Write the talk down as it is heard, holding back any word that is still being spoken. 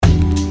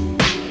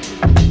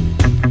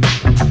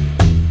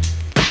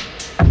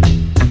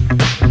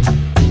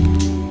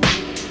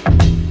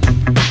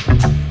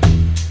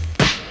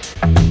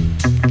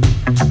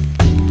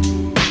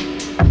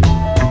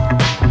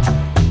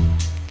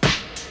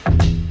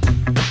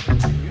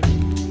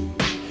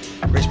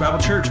Bible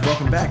Church.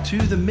 Welcome back to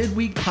the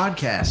Midweek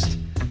Podcast.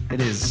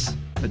 It is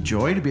a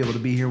joy to be able to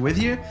be here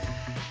with you.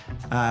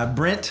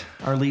 Brent,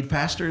 our lead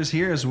pastor, is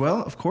here as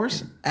well, of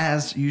course,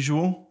 as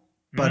usual.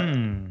 But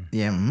Good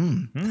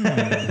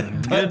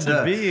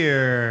to be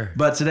here.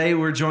 But today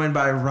we're joined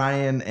by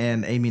Ryan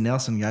and Amy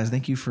Nelson. Guys,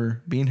 thank you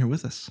for being here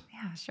with us.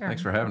 Yeah, sure.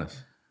 Thanks for having us.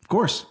 Of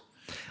course.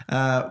 We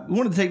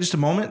wanted to take just a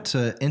moment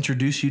to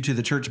introduce you to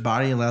the church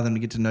body, allow them to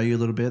get to know you a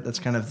little bit. That's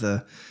kind of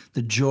the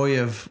joy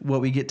of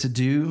what we get to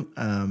do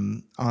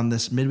on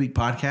this midweek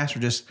podcast.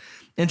 We're just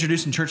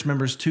introducing church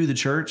members to the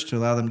church to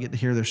allow them to get to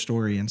hear their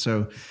story. And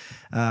so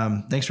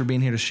thanks for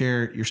being here to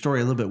share your story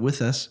a little bit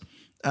with us.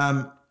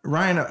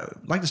 Ryan, I'd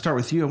like to start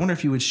with you. I wonder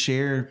if you would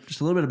share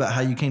just a little bit about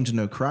how you came to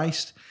know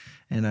Christ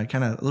and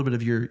kind of a little bit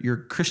of your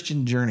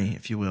Christian journey,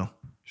 if you will.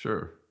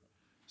 Sure.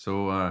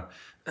 So I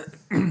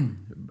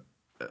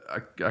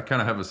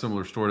kind of have a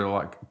similar story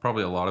to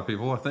probably a lot of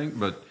people, I think.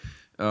 But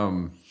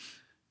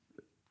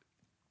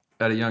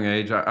at a young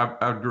age,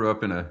 I grew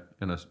up in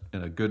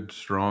a good,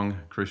 strong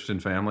Christian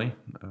family.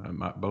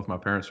 Both my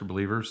parents were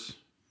believers,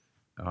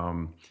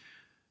 and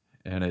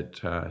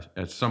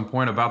at some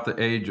point about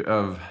the age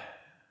of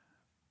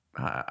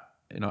I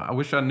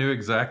wish I knew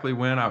exactly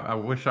when. I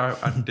wish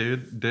I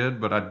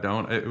did, but I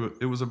don't.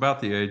 It was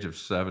about the age of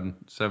seven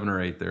or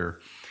eight there.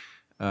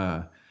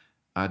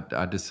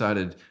 I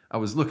decided, I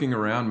was looking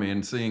around me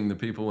and seeing the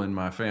people in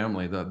my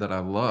family that I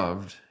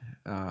loved,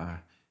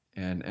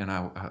 and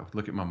I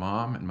look at my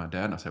mom and my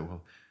dad and I say,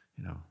 well,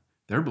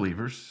 they're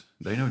believers.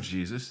 They know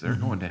Jesus. They're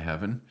going to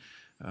heaven.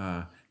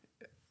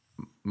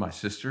 My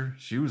sister,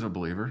 she was a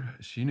believer.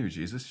 She knew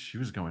Jesus. She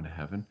was going to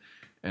heaven.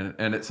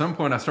 And at some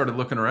point I started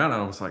looking around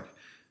and I was like,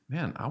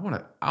 man, I want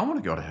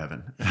to go to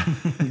heaven.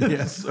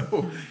 Yeah.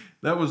 So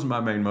that was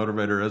my main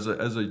motivator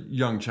as a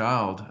young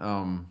child.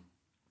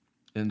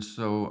 And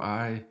so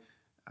I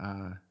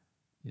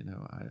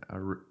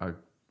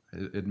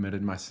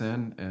admitted my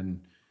sin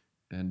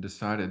and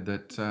decided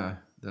that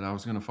I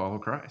was going to follow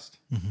Christ.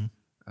 Mm-hmm.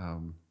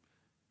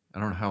 I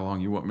don't know how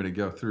long you want me to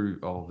go through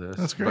all this.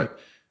 That's great.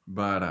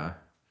 But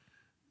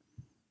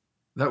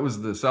that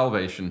was the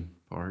salvation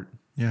part.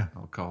 Yeah,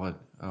 I'll call it,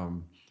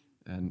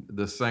 and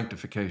the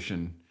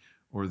sanctification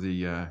or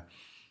the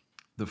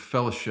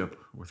fellowship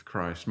with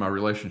Christ. My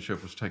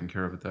relationship was taken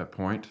care of at that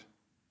point.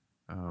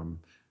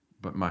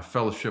 But my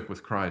fellowship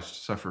with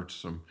Christ suffered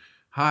some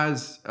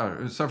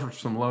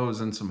lows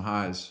and some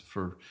highs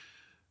for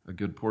a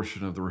good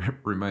portion of the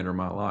remainder of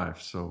my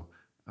life. So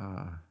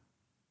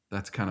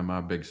that's kind of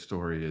my big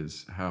story,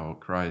 is how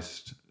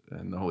Christ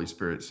and the Holy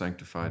Spirit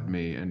sanctified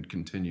me and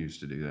continues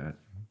to do that.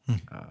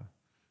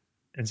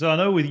 And so I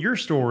know with your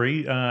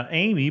story,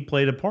 Amy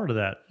played a part of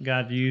that.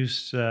 God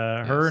used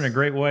her in a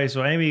great way.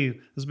 So Amy,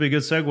 this would be a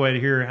good segue to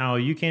hear how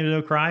you came to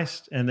know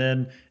Christ. And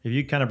then if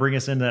you kind of bring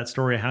us into that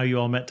story, how you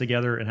all met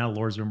together and how the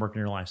Lord's been working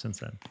in your life since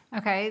then.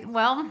 Okay,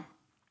 well,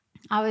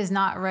 I was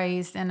not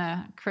raised in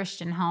a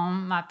Christian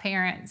home. My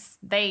parents,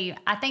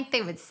 I think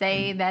they would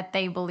say that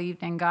they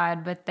believed in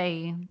God, but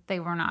they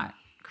were not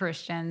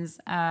Christians.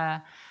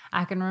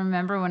 I can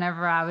remember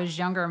whenever I was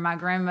younger, my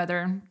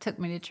grandmother took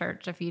me to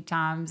church a few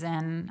times,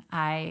 and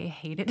I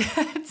hated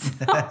it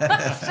so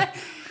much.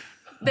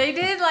 They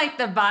did like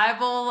the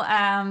Bible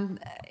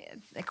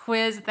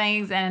quiz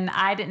things, and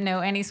I didn't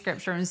know any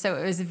scripture, and so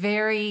it was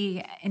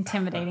very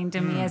intimidating to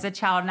me as a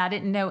child, and I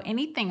didn't know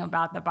anything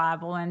about the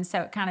Bible, and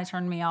so it kind of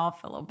turned me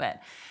off a little bit.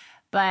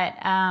 But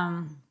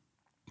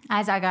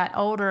as I got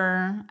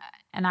older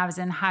and I was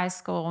in high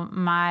school,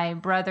 my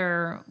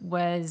brother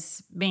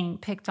was being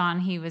picked on.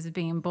 He was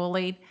being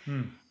bullied.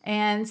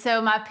 And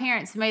so my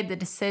parents made the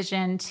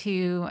decision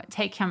to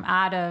take him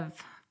out of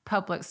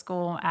public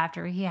school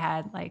after he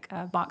had like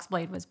a box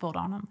blade was pulled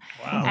on him.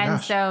 Wow.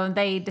 And so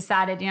they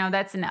decided,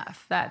 that's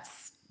enough.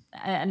 That's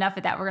enough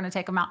of that. We're going to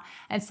take him out.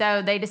 And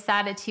so they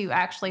decided to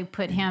actually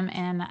put him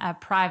in a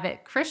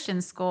private Christian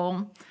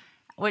school,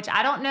 which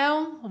I don't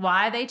know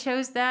why they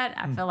chose that.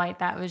 I feel like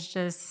that was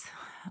just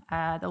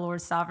the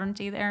Lord's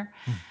sovereignty there.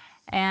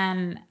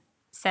 And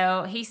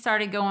so he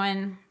started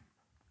going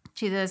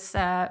to this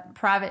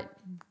private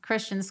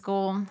Christian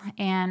school.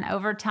 And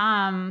over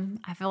time,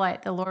 I feel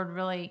like the Lord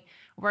really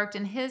worked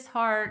in his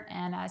heart.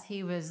 And as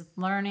he was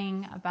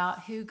learning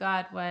about who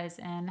God was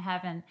and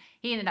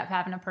he ended up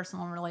having a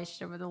personal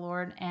relationship with the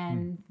Lord.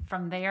 And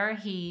from there,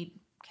 he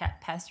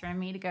kept pestering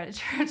me to go to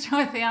church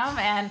with him.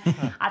 And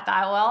I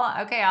thought,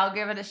 well, okay, I'll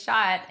give it a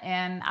shot.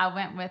 And I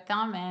went with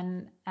them.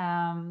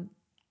 And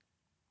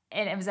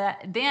it was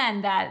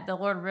then that the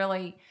Lord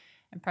really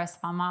impressed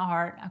upon my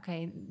heart,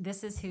 okay,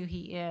 this is who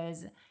he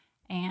is.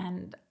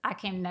 And I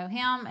came to know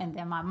him, and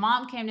then my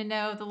mom came to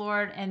know the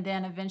Lord, and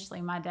then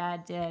eventually my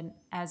dad did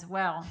as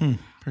well.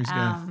 Praise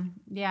God.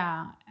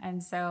 Yeah,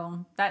 and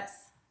so that's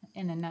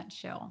in a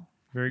nutshell.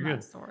 Very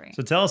good. Story.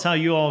 So tell us how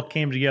you all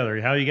came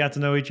together, how you got to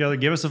know each other.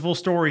 Give us a full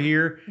story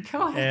here.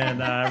 Go ahead. And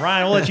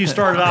Ryan, we'll let you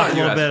start it off a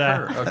little bit.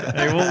 Sure. Okay.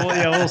 Hey,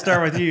 we'll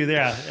start with you,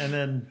 and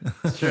then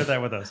share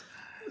that with us.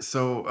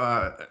 So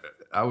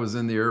I was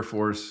in the Air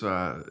Force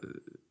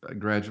I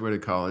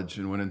graduated college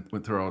and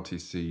went through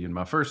ROTC. And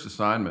my first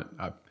assignment,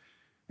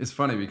 it's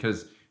funny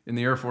because in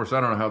the Air Force,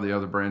 I don't know how the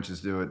other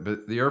branches do it,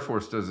 but the Air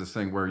Force does this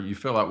thing where you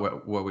fill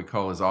out what we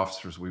call as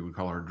officers, we would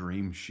call our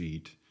dream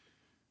sheet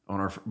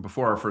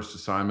before our first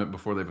assignment,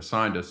 before they've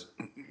assigned us.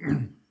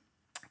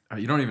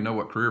 You don't even know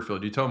what career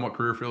field. You tell them what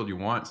career field you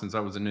want. Since I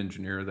was an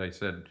engineer, they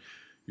said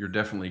you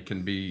definitely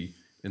can be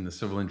in the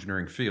civil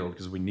engineering field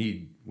because we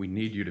need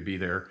you to be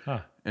there.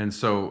 Huh. And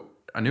so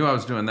I knew I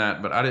was doing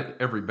that, but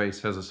every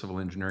base has a civil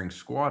engineering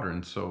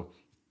squadron. So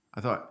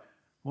I thought,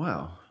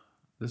 well,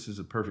 this is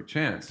a perfect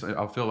chance.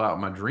 I'll fill out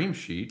my dream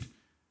sheet,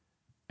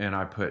 and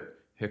I put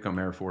Hickam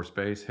Air Force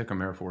Base,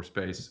 Hickam Air Force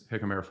Base,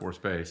 Hickam Air Force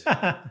Base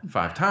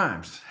 5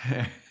 times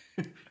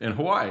in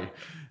Hawaii.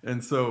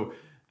 And so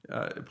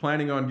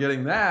planning on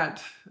getting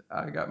that,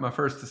 I got my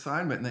first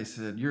assignment, and they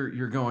said,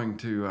 you're going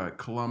to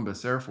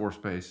Columbus Air Force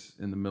Base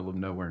in the middle of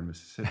nowhere in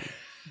Mississippi.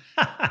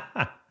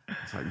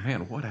 It's like,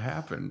 man, what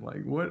happened?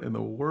 Like, what in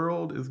the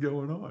world is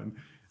going on?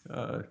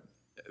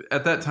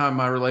 At that time,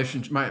 my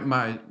relationship,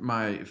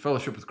 my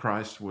fellowship with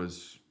Christ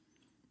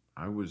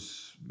I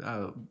was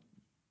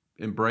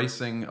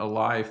embracing a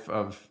life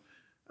of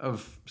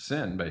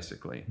sin,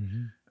 basically.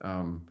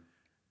 Mm-hmm.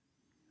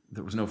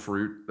 There was no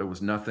fruit. There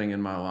was nothing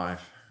in my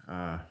life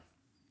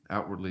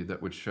outwardly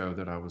that would show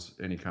that I was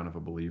any kind of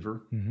a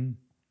believer.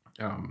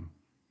 Mm-hmm.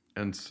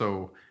 And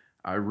so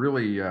I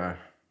really,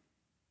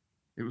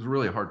 it was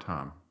really a hard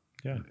time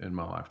in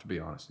my life, to be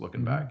honest,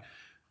 looking mm-hmm. back.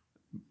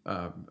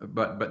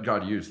 But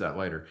God used that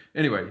later.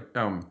 Anyway,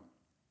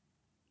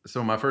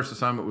 so my first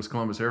assignment was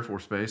Columbus Air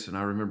Force Base, and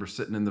I remember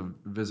sitting in the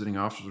visiting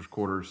officers'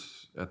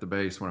 quarters at the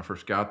base when I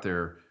first got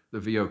there. The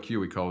VOQ,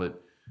 we call it.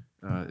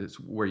 It's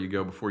where you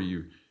go before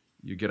you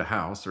get a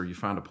house or you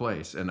find a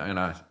place. And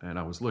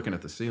I was looking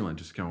at the ceiling,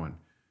 just going,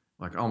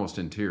 like, almost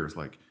in tears.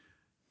 Like,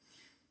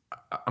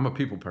 I'm a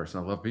people person.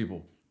 I love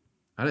people.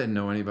 I didn't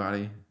know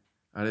anybody.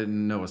 I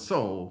didn't know a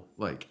soul.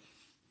 Like,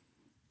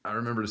 I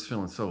remember just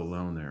feeling so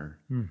alone there.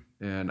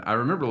 And I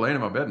remember laying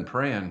in my bed and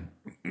praying,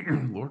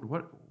 Lord,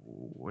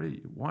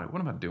 what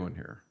am I doing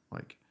here?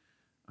 Like,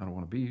 I don't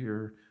want to be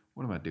here.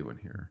 What am I doing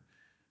here?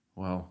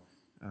 Well,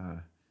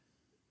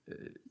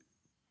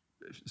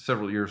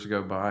 several years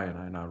go by,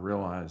 and I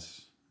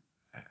realize,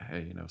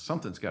 hey,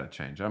 something's got to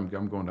change. I'm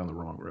going down the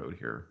wrong road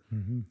here.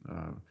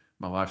 Mm-hmm.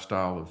 My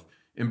lifestyle of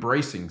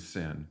embracing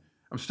sin.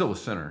 I'm still a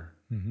sinner,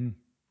 mm-hmm.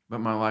 but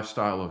my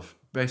lifestyle of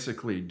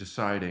basically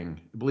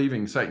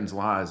believing Satan's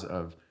lies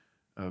of,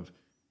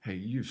 hey,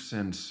 you've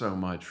sinned so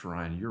much,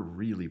 Ryan, you're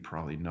really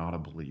probably not a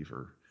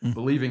believer. Mm-hmm.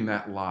 Believing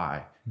that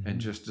lie mm-hmm. and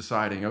just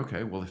deciding,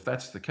 okay, well, if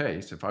that's the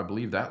case, if I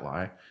believe that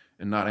lie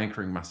and not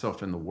anchoring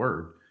myself in the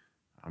Word,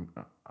 I'm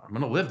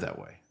going to live that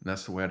way. And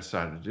that's the way I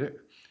decided to do.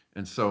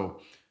 And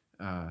so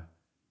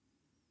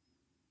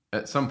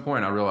at some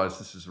point I realized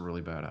this is a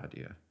really bad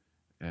idea.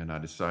 And I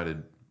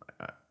decided,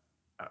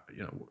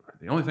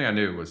 the only thing I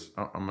knew was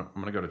I'm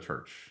going to go to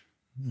church.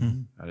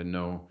 Mm-hmm. I didn't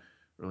know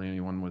really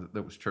anyone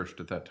that was churched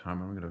at that time.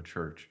 I'm going to go to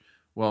church.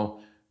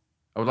 Well,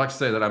 I would like to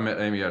say that I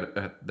met Amy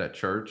at that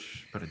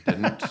church, but it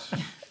didn't.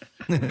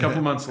 A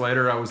couple months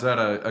later, I was at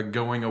a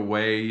going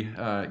away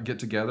get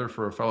together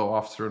for a fellow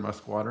officer in my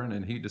squadron,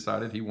 and he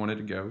decided he wanted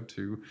to go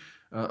to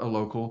a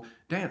local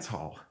dance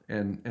hall.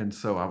 And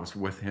so I was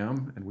with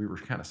him, and we were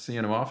kind of seeing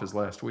him off his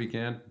last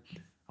weekend.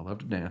 I love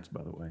to dance,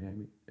 by the way.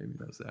 Amy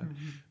knows that.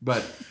 Mm-hmm.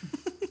 But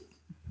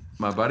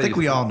my buddy... I think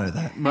we all know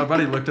that. My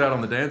buddy looked out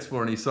on the dance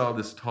floor, and he saw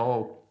this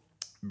tall,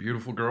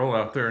 beautiful girl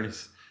out there,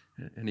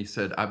 and he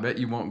said, I bet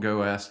you won't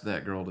go ask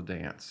that girl to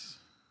dance.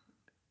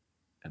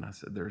 And I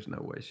said, there's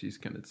no way she's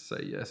going to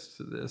say yes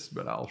to this,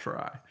 but I'll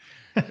try.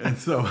 And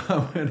so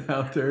I went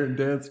out there and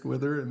danced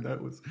with her, and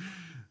that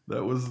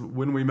was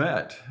when we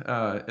met.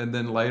 And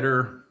then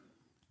later,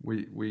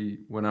 we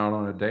went out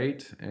on a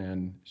date,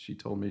 and she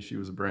told me she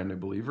was a brand new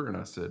believer, and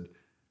I said,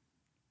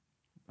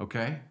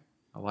 okay,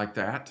 I like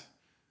that.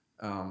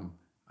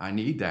 I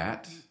need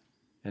that.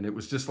 And it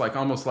was just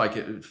almost like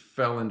it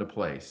fell into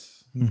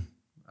place.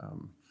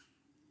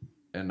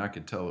 And I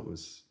could tell it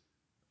was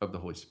of the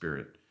Holy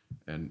Spirit.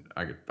 And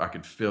I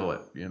could feel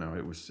it,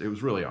 it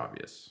was really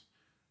obvious.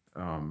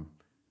 And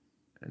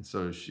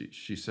so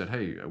she said,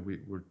 hey,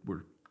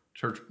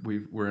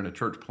 we're in a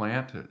church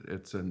plant.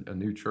 It's a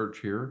new church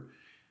here.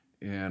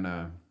 And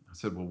I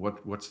said, well,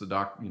 what's the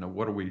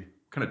what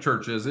kind of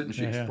church is it? And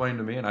she explained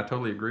to me, and I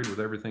totally agreed with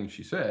everything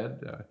she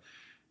said.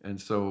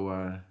 And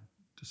so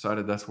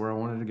decided that's where I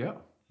wanted to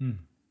go.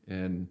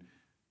 And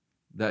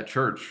that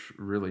church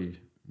really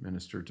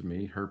ministered to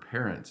me. Her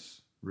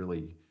parents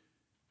really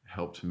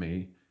helped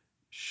me.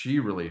 She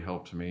really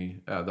helped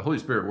me. The Holy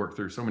Spirit worked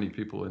through so many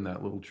people in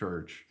that little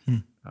church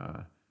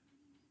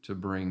to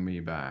bring me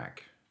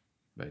back,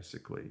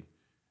 basically,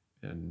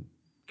 and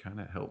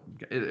kind of help.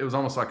 It was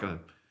almost like a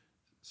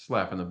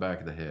slap in the back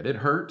of the head. It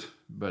hurt,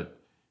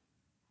 but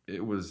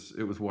it was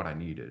what I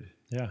needed.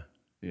 Yeah.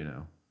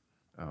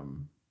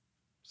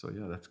 So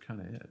yeah, that's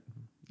kind of it.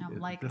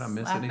 Like did a I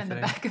miss slap anything? in the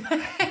back of the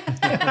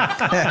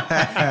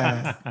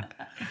head.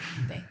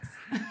 Thanks.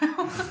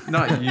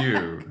 Not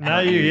you.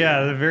 Not you.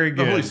 Yeah, very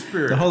good. The Holy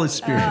Spirit. The Holy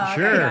Spirit. Oh, okay,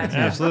 Sure, gotcha.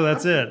 absolutely.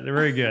 That's it.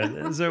 Very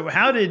good. So,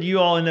 how did you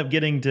all end up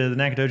getting to the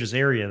Nacogdoches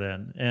area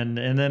then? And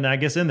then I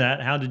guess in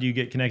that, how did you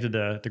get connected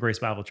to Grace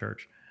Bible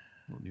Church?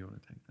 Well, do you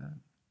want to take that?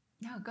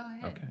 No, go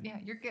ahead. Okay. Yeah,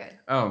 you're good.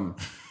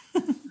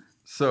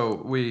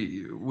 So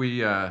we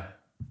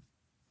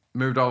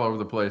moved all over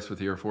the place with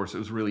the Air Force. It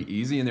was really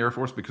easy in the Air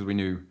Force because we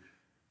knew,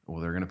 well,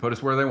 they're going to put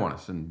us where they want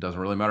us, and it doesn't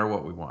really matter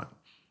what we want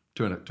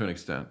to an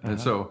extent. And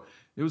so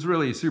it was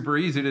really super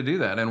easy to do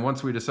that. And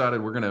once we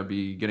decided we're going to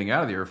be getting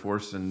out of the Air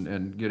Force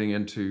and getting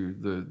into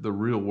the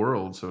real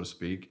world, so to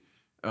speak,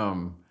 I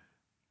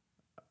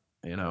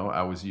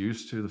was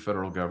used to the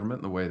federal government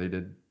and the way they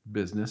did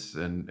business,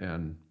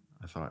 and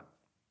I thought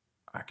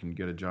I can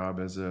get a job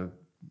as a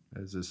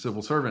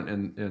civil servant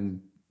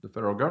in the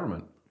federal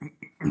government.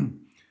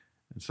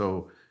 And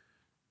so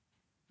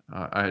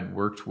I had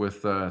worked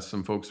with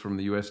some folks from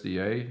the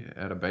USDA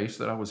at a base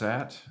that I was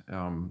at.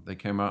 They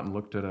came out and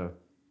looked at a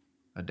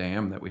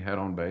dam that we had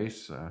on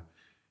base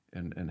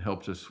and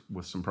helped us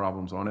with some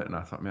problems on it. And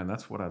I thought, man,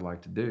 that's what I'd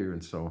like to do.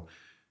 And so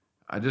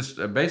I just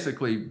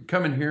basically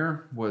coming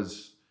here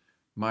was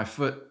my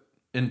foot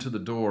into the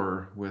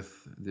door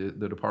with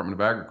the Department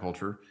of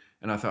Agriculture.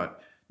 And I thought,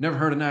 never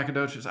heard of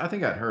Nacogdoches. I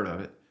think I'd heard of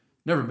it.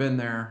 Never been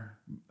there.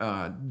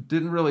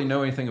 Didn't really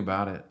know anything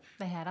about it.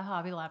 They had a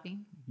Hobby Lobby.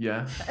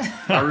 Yeah,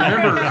 I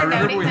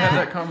remember we had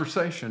that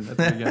conversation at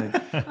the beginning.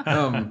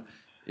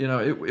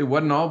 It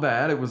wasn't all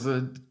bad. It was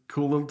a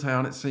cool little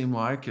town, it seemed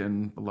like,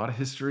 and a lot of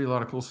history, a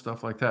lot of cool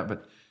stuff like that.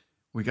 But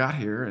we got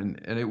here, and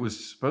it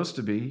was supposed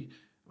to be,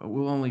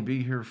 we'll only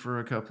be here for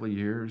a couple of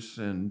years,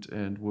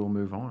 and we'll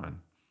move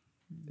on.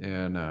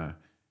 And a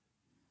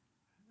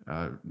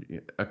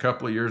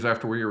couple of years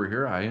after we were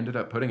here, I ended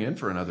up putting in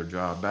for another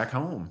job back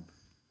home,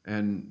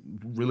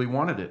 and really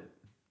wanted it.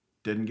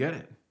 Didn't get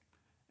it.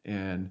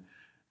 And,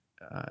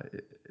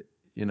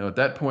 at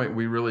that point,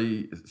 we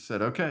really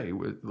said, okay,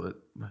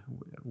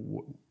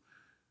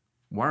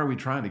 why are we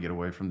trying to get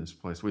away from this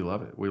place? We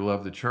love it. We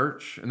love the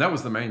church. And that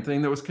was the main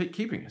thing that was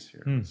keeping us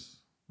here,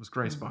 was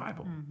Grace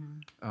Bible.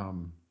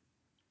 Mm-hmm.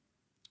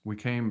 We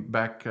came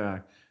back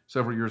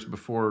several years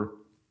before.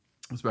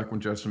 It was back when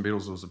Justin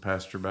Beatles was a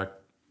pastor back,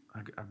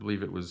 I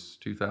believe it was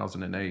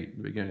 2008,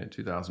 the beginning of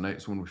 2008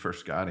 is when we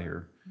first got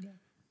here. Yeah.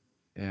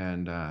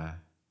 And I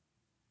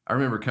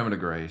remember coming to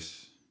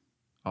Grace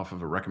off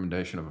of a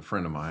recommendation of a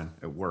friend of mine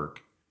at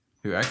work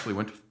who actually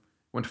went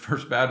to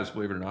First Baptist,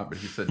 believe it or not, but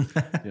he said,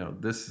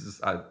 this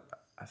is, I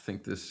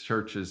think this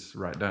church is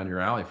right down your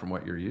alley from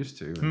what you're used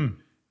to.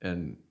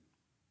 And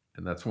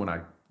that's when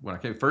I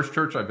came. First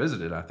church I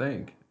visited, I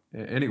think.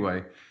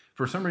 Anyway,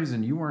 for some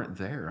reason you weren't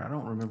there. I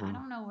don't remember. I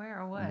don't know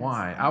where I was.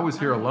 Why. I was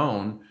here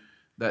alone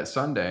that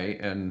Sunday,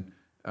 and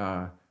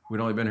we'd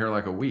only been here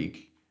like a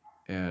week.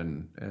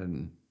 And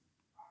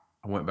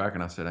I went back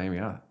and I said, Amy,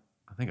 I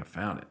think I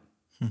found it.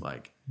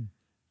 Like,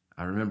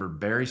 I remember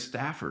Barry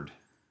Stafford.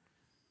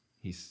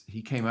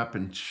 He came up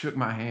and shook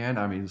my hand.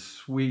 I mean,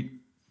 sweet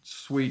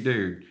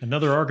dude.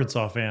 Another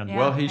Arkansas fan. Yeah.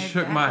 Well, he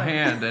shook my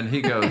hand and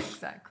he goes,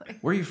 Exactly.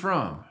 Where are you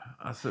from?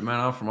 I said, man,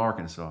 I'm from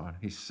Arkansas. And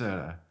he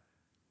said,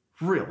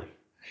 really?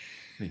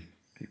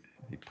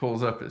 He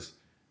pulls up his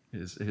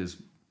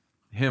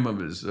hem of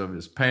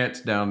his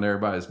pants down there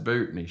by his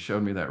boot, and he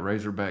showed me that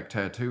Razorback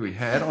tattoo he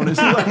had on his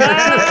leg.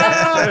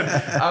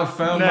 I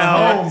found my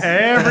home.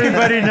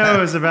 Everybody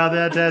knows about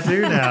that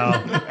tattoo now.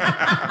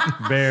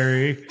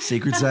 Barry.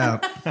 Secret's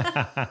out.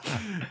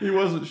 He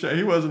wasn't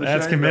ashamed.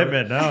 That's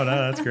commitment. No,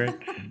 that's great.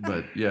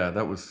 But yeah,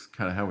 that was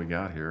kind of how we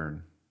got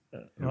here,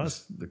 and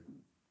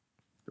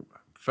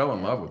fell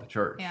in love with the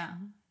church. Yeah.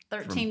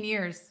 13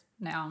 years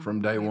now.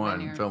 From day We've been one,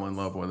 here. fell in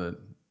love with it.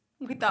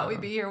 We thought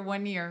we'd be here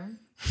 1 year.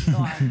 Go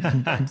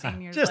on,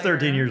 13 years Just later.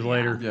 13 years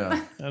later.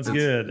 Yeah, That's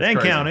good. And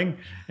crazy. counting.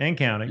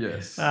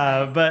 Yes.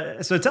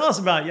 But so tell us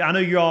about, I know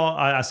you all,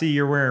 I see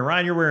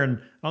Ryan, you're wearing,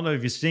 I don't know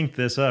if you synced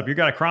this up. You've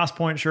got a Cross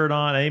Point shirt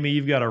on. Amy,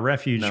 you've got a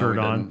Refuge shirt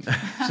on.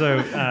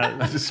 So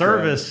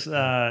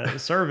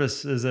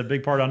service is a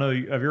big part, I know,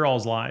 of your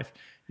all's life.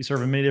 You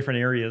serve in many different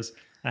areas.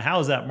 How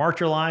has that marked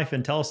your life?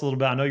 And tell us a little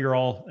bit. I know you're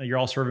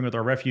all serving with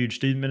our Refuge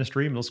student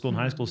ministry, middle school and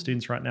high school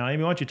students right now.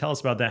 Amy, why don't you tell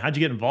us about that? How'd you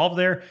get involved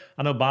there?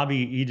 I know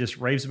Bobby, he just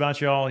raves about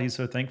you all. He's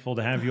so thankful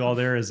to have you all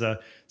there as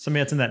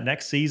somebody that's in that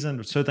next season.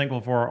 We're so thankful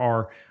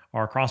for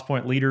our Cross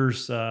Point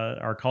leaders,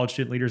 our college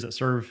student leaders that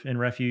serve in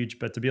Refuge,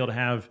 but to be able to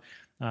have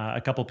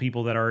a couple of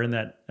people that are in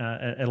that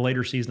a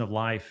later season of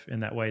life in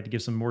that way to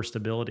give some more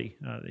stability.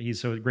 He's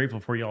so grateful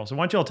for you all. So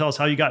why don't you all tell us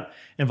how you got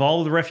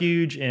involved with the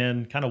Refuge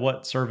and kind of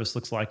what service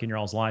looks like in your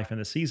all's life in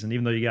this season,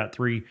 even though you got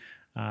three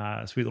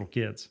sweet little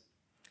kids.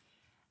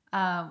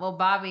 Well,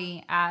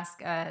 Bobby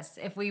asked us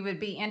if we would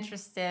be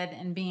interested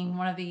in being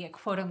one of the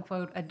quote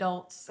unquote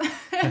adults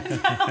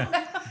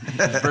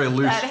It's very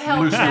that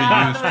helped loosely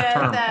out used with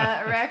term.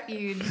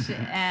 Refuge.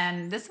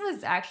 And this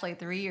was actually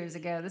 3 years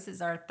ago. This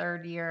is our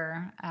third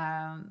year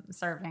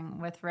serving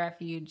with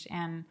Refuge,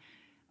 and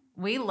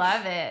we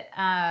love it.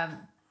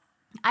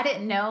 I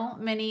didn't know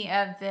many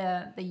of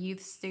the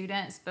youth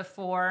students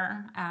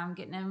before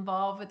getting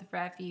involved with the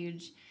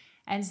Refuge.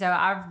 And so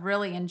I've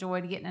really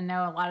enjoyed getting to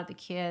know a lot of the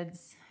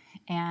kids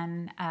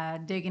and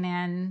digging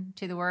in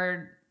to the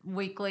Word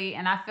weekly.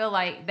 And I feel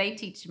like they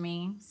teach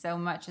me so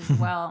much as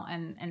well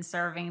in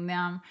serving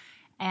them.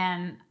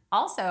 And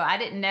also, I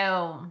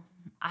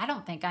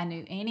don't think I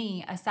knew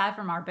any, aside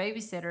from our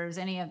babysitters,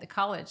 any of the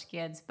college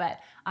kids, but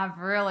I've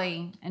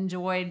really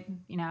enjoyed,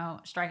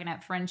 striking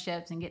up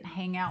friendships and getting to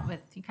hang out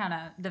with, you kind of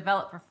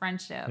develop a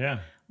friendship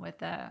with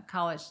the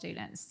college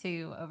students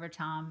too over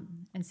time.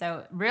 And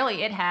so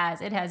really it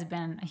has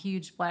been a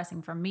huge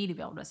blessing for me to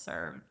be able to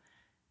serve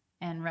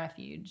in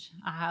Refuge.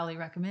 I highly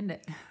recommend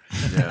it.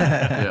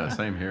 Yeah,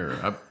 same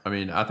here. I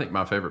mean, I think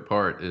my favorite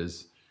part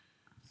is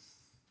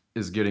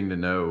getting to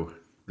know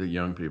the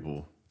young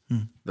people.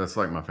 That's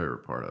like my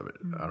favorite part of it.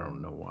 I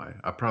don't know why.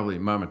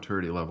 My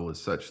maturity level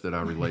is such that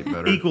I relate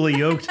better. Equally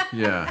yoked.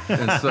 Yeah.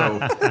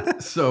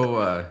 And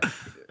so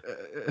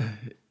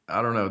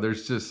I don't know.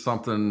 There's just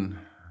something,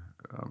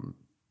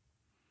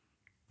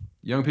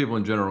 young people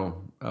in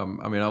general. I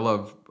mean, I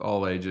love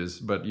all ages,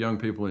 but young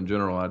people in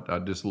general, I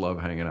just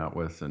love hanging out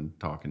with and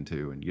talking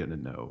to and getting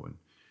to know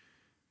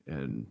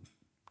and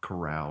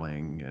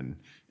corralling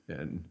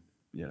and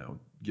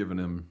giving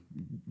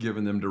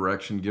them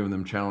direction, giving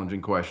them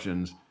challenging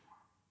questions.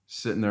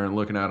 Sitting there and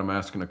looking at them,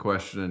 asking a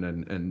question,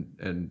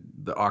 and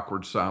the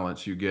awkward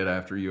silence you get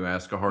after you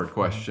ask a hard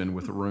question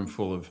with a room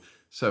full of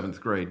 7th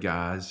grade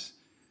guys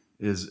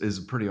is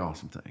a pretty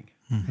awesome thing.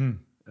 Mm-hmm.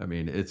 I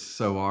mean, it's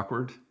so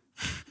awkward,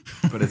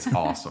 but it's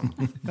awesome.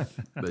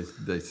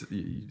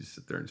 You just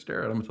sit there and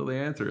stare at them until they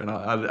answer. And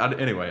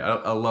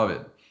I love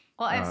it.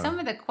 Well, and some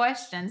of the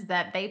questions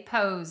that they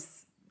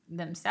pose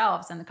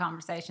themselves in the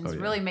conversations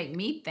really make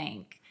me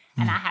think.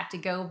 And I have to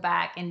go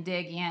back and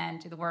dig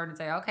into the Word and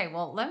say, okay,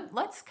 well,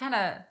 let's kind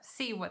of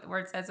see what the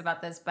Word says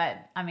about this. But,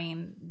 I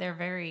mean, they're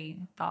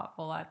very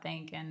thoughtful, I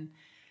think, and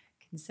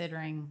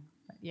considering.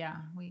 But yeah,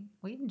 we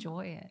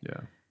enjoy it. Yeah.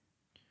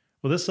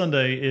 Well, this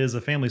Sunday is a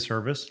family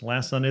service,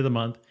 last Sunday of the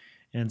month.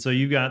 And so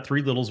you've got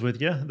 3 littles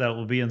with you that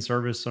will be in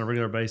service on a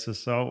regular basis.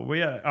 So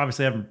we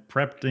obviously haven't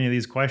prepped any of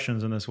these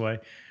questions in this way.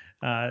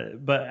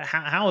 But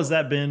how has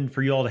that been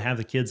for you all to have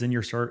the kids in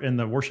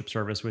the worship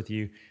service with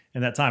you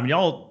in that time?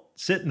 Y'all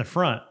sit in the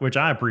front, which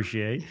I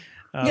appreciate.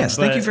 Yes,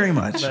 thank you very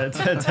much. But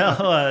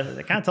tell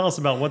us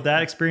about what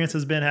that experience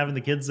has been having the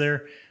kids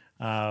there.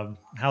 How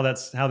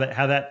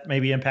that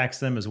maybe impacts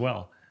them as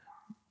well.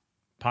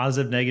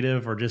 Positive,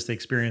 negative, or just the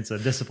experience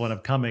of discipline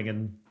of coming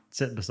and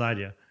sitting beside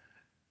you.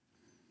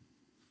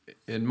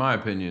 In my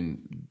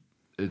opinion,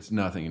 it's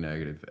nothing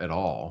negative at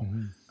all.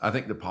 Mm-hmm. I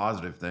think the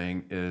positive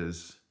thing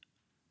is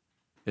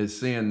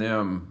seeing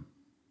them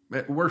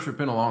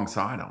worshiping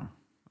alongside them.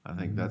 I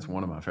think that's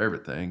one of my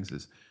favorite things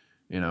is,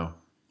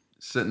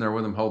 sitting there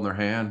with them, holding their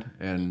hand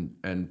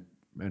and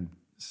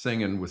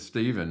singing with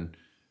Stephen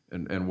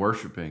and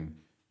worshiping,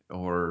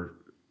 or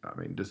I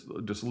mean,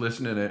 just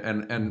listening.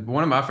 And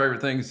one of my favorite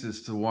things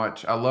is to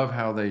watch. I love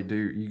how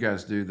you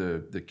guys do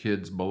the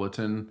kids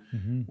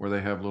bulletin where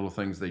they have little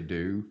things they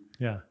do.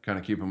 Yeah. Kind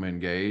of keep them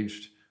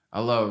engaged. I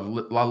love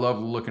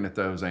looking at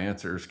those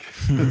answers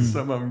because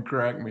some of them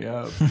crack me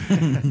up.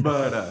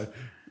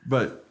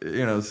 But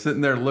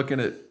sitting there looking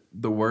at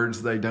the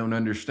words they don't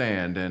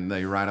understand and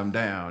they write them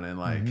down and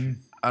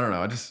I don't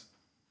know. I just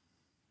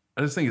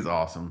think it's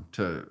awesome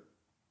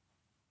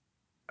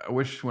I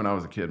wish when I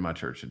was a kid my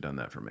church had done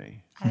that for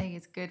me. I think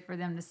it's good for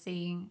them to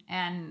see.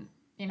 And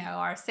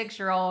our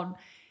 6-year-old,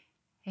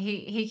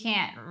 he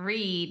can't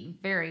read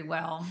very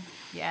well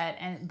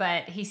yet,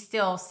 but he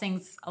still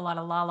sings a lot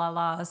of la la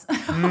la's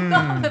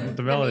with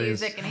the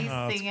melodies. Music, and he's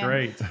singing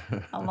great.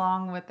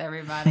 along with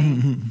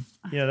everybody.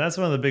 Yeah, that's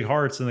one of the big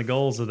hearts and the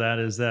goals of that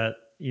is that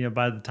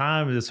by the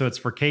time so it's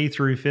for K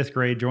through 5th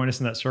grade. Join us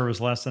in that service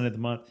last Sunday of the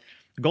month.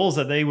 The goal is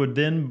that they would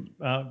then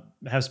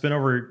have spent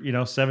over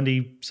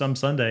 70 some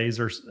Sundays,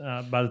 or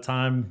by the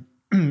time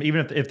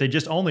even if they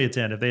just only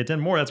attend. If they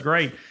attend more, that's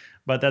great.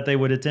 But that they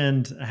would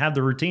have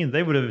the routine.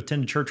 They would have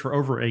attended church for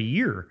over a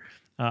year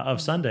of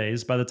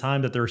Sundays by the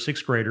time that they're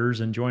 6th graders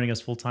and joining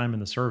us full time in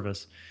the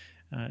service.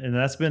 And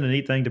that's been a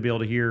neat thing to be able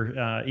to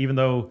hear, even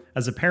though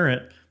as a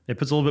parent, it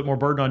puts a little bit more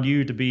burden on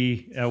you to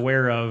be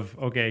aware of,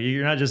 okay,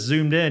 you're not just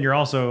zoomed in, you're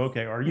also,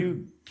 okay, are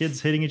you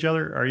kids hitting each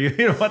other? Are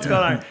you, what's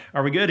going on?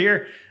 Are we good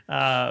here?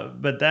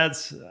 But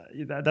that's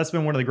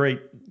been one of the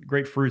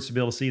great fruits to be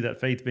able to see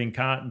that faith being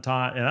taught and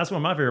taught. And that's one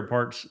of my favorite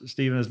parts,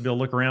 Stephen, is to be able to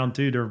look around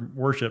too to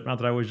worship. Not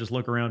that I always just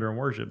look around during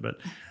worship,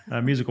 but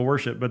musical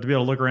worship, but to be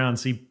able to look around and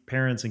see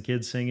parents and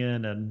kids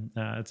singing, and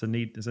it's a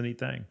neat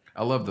thing.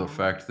 I love the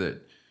fact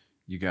that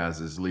you guys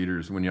as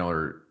leaders, when y'all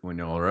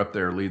are up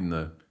there leading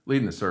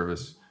the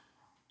service,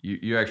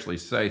 you actually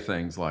say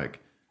things like,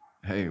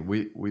 "Hey,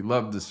 we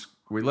love this.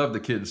 We love the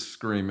kids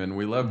screaming.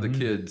 We love the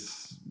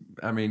kids.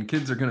 I mean,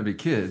 kids are going to be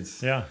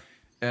kids." Yeah.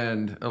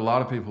 And a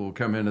lot of people will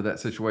come into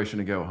that situation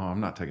and go, "Oh, I'm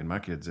not taking my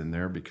kids in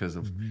there because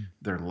of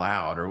they're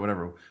loud or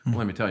whatever." Well,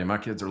 let me tell you, my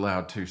kids are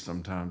loud too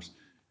sometimes.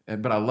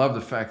 But I love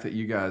the fact that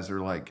you guys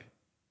are like,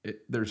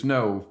 there's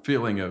no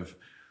feeling of,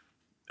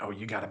 oh,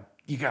 you gotta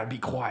be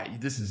quiet.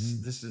 This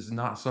is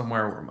not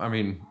somewhere where, I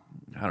mean,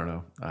 I don't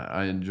know.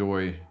 I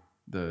enjoy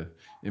the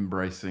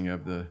embracing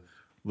of the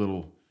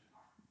little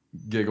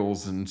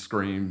giggles and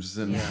screams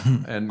and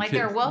like kids.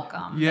 They're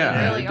welcome. Yeah,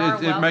 they really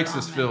are it makes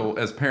us welcome.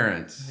 feel as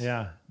parents.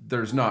 Yeah.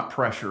 There's not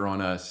pressure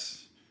on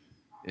us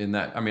in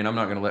that. I mean, I'm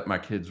not going to let my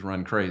kids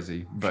run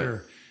crazy, but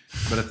Sure.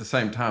 but at the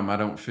same time, I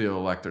don't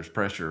feel like there's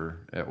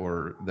pressure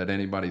or that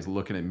anybody's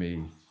looking at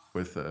me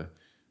with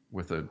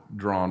a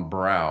drawn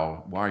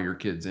brow. Why are your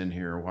kids in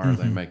here? Why are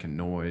they making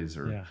noise?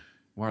 Or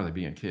why are they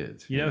being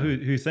kids? You know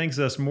who thinks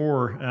us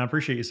more, and I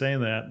appreciate you saying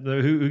that,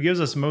 who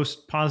gives us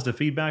most positive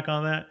feedback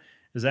on that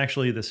is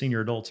actually the senior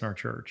adults in our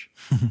church.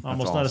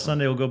 Almost not a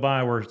Sunday will go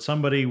by where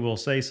somebody will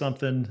say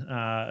something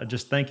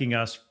just thanking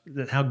us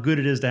that how good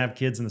it is to have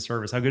kids in the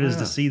service, how good it is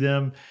to see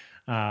them.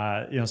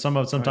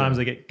 Sometimes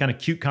they get kind of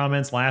cute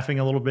comments, laughing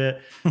a little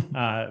bit,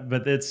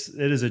 but it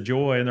is a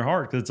joy in their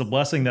heart because it's a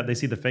blessing that they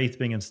see the faith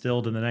being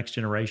instilled in the next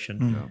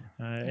generation,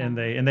 and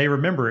they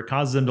remember. It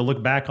causes them to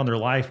look back on their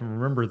life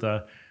and remember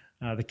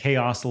the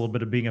chaos a little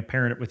bit of being a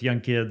parent with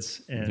young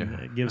kids, and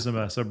it gives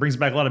them so it brings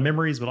back a lot of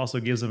memories, but also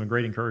gives them a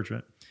great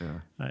encouragement.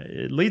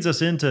 It leads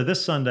us into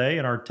this Sunday,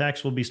 and our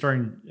text will be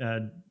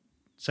starting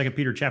 2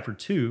 Peter chapter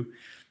 2.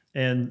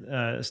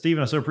 And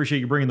Stephen, I so appreciate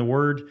you bringing the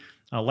word.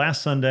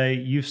 Last Sunday,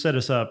 you've set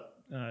us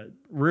up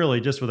really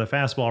just with a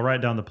fastball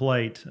right down the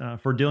plate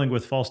for dealing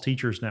with false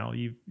teachers now.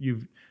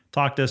 You've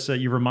talked us,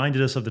 you've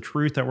reminded us of the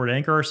truth that we're to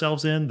anchor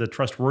ourselves in, the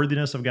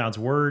trustworthiness of God's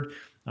word,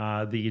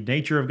 the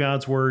nature of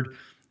God's word.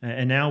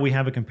 And now we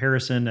have a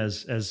comparison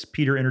as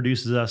Peter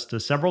introduces us to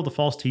several of the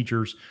false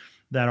teachers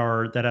that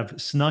have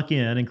snuck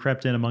in and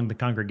crept in among the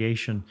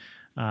congregation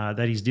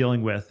that he's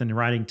dealing with and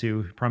writing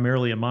to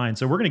primarily in mind.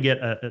 So we're going to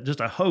get just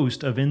a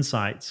host of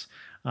insights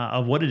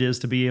of what it is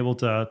to be able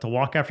to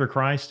walk after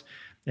Christ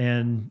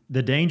and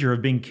the danger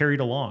of being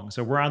carried along.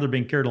 So we're either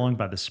being carried along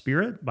by the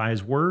Spirit, by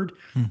His Word,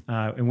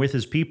 and with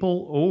His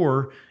people,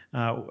 or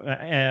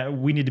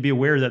we need to be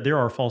aware that there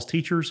are false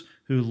teachers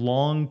who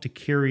long to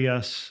carry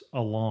us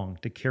along,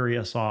 to carry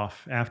us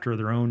off after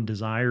their own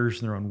desires,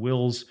 and their own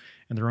wills,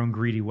 and their own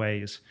greedy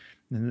ways.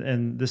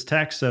 And this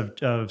text of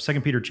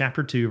 2 Peter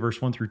chapter 2,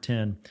 verse 1 through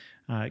 10,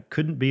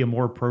 couldn't be a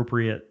more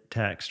appropriate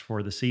text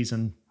for the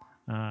season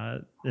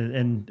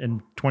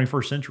in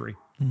 21st century.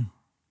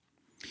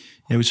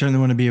 Yeah, we certainly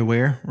want to be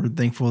aware. We're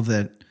thankful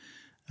that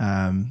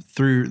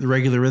through the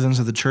regular rhythms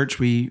of the church,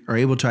 we are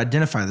able to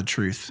identify the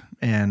truth.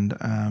 And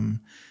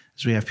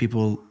as we have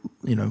people,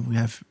 we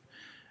have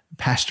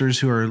pastors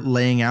who are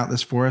laying out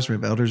this for us. We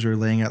have elders who are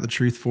laying out the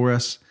truth for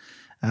us.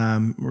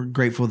 We're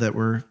grateful that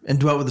we're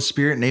indwelt with the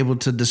Spirit and able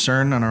to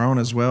discern on our own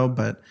as well.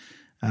 But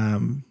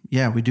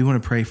we do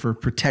want to pray for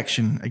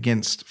protection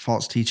against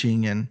false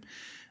teaching, and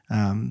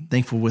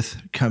thankful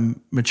with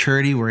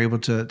maturity, we're able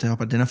to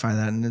help identify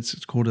that. And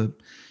it's cool to,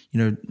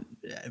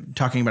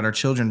 talking about our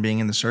children being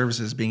in the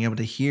services, being able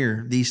to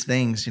hear these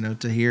things,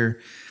 to hear,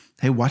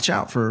 hey, watch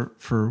out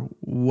for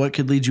what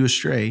could lead you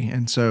astray.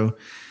 And so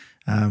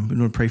we want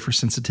to pray for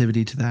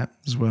sensitivity to that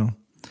as well.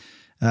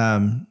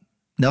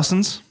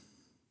 Nelson's,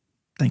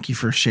 thank you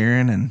for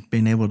sharing and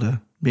being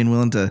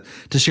willing to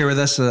share with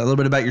us a little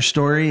bit about your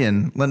story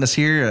and letting us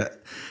hear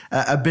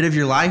a bit of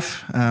your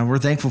life. We're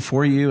thankful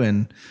for you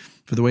and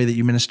for the way that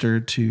you minister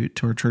to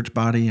our church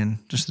body, and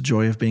just the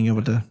joy of being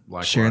able to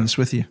share this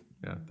with you.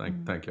 Yeah,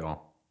 thank you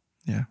all.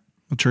 Yeah.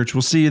 Well, church,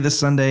 we'll see you this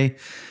Sunday.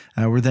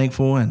 We're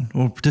thankful, and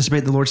we'll participate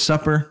in the Lord's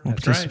Supper. We'll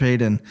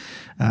participate in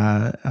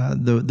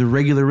the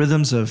regular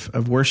rhythms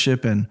of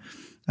worship, and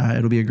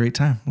it'll be a great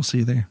time. We'll see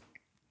you there.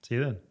 See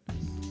you then.